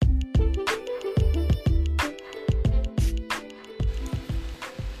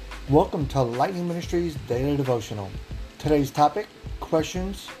Welcome to Lightning Ministries Daily Devotional. Today's topic,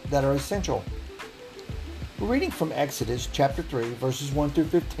 questions that are essential. We're reading from Exodus chapter 3, verses 1 through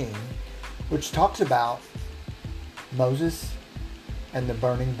 15, which talks about Moses and the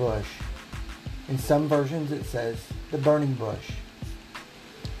burning bush. In some versions it says the burning bush.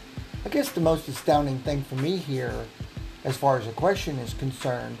 I guess the most astounding thing for me here, as far as the question is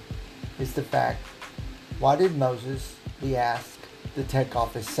concerned, is the fact, why did Moses be asked to take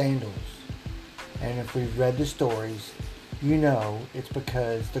off his sandals? And if we've read the stories, you know it's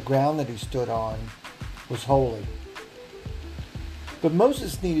because the ground that he stood on was holy. But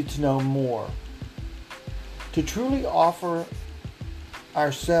Moses needed to know more. To truly offer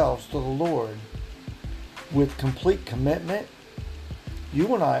ourselves to the Lord with complete commitment,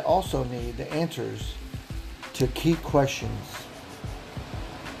 you and I also need the answers to key questions.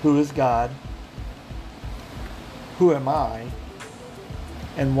 Who is God? Who am I?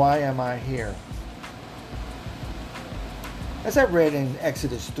 And why am I here? As I read in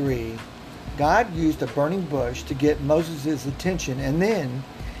Exodus 3, God used a burning bush to get Moses' attention and then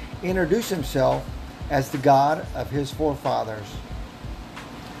introduce himself as the God of his forefathers.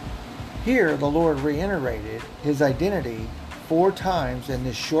 Here, the Lord reiterated his identity 4 times in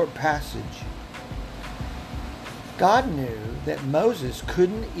this short passage. God knew that Moses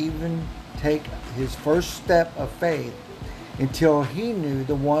couldn't even take his first step of faith until he knew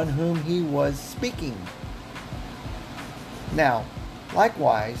the one whom he was speaking. Now,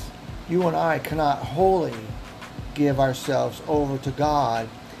 likewise, you and I cannot wholly give ourselves over to God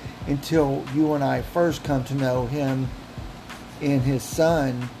until you and I first come to know him in his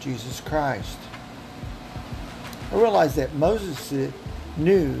Son, Jesus Christ. I realize that Moses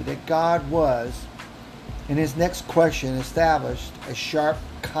knew that God was, and his next question established a sharp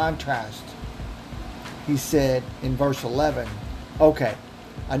contrast. He said in verse 11, okay,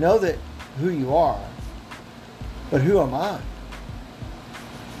 I know that who you are, but who am I?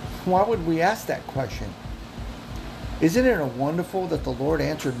 Why would we ask that question? Isn't it wonderful that the Lord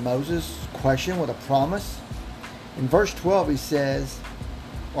answered Moses' question with a promise? In verse 12 he says,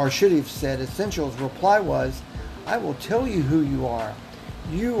 or should he have said, Essential's reply was, I will tell you who you are.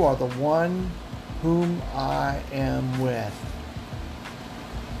 You are the one whom I am with.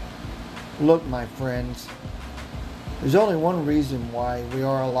 Look, my friends, there's only one reason why we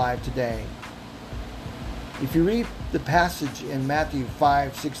are alive today. If you read the passage in Matthew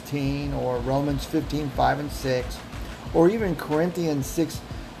 5:16 or Romans 15:5 and 6, or even Corinthians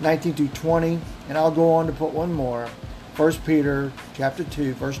 6:19-20, and I'll go on to put one more, 1 Peter chapter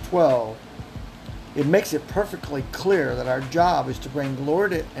 2, verse 12, it makes it perfectly clear that our job is to bring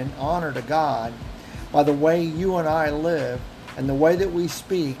glory and honor to God by the way you and I live and the way that we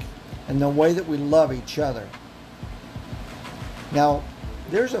speak and the way that we love each other. Now,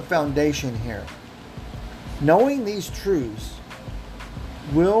 there's a foundation here. Knowing these truths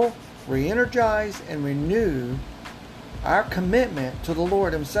will re-energize and renew our commitment to the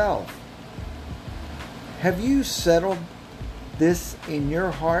Lord himself. Have you settled this in your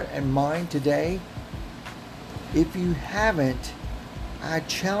heart and mind today? If you haven't, I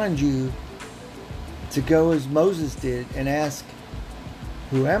challenge you to go as Moses did and ask,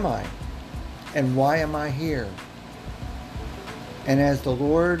 who am I? And why am I here? And as the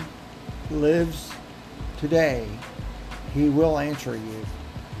Lord lives today, he will answer you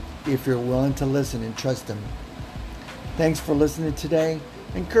if you're willing to listen and trust him. Thanks for listening today.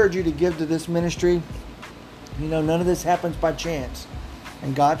 I encourage you to give to this ministry. You know, none of this happens by chance.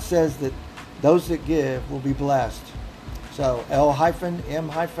 And God says that those that give will be blessed. So l-m-i.org.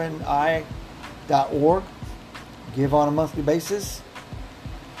 Give on a monthly basis,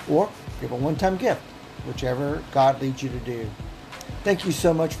 or give a one-time gift, whichever God leads you to do. Thank you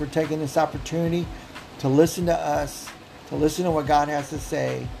so much for taking this opportunity to listen to us, to listen to what God has to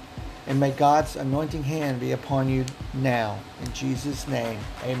say, and may God's anointing hand be upon you now. In Jesus' name,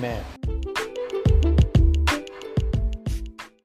 amen.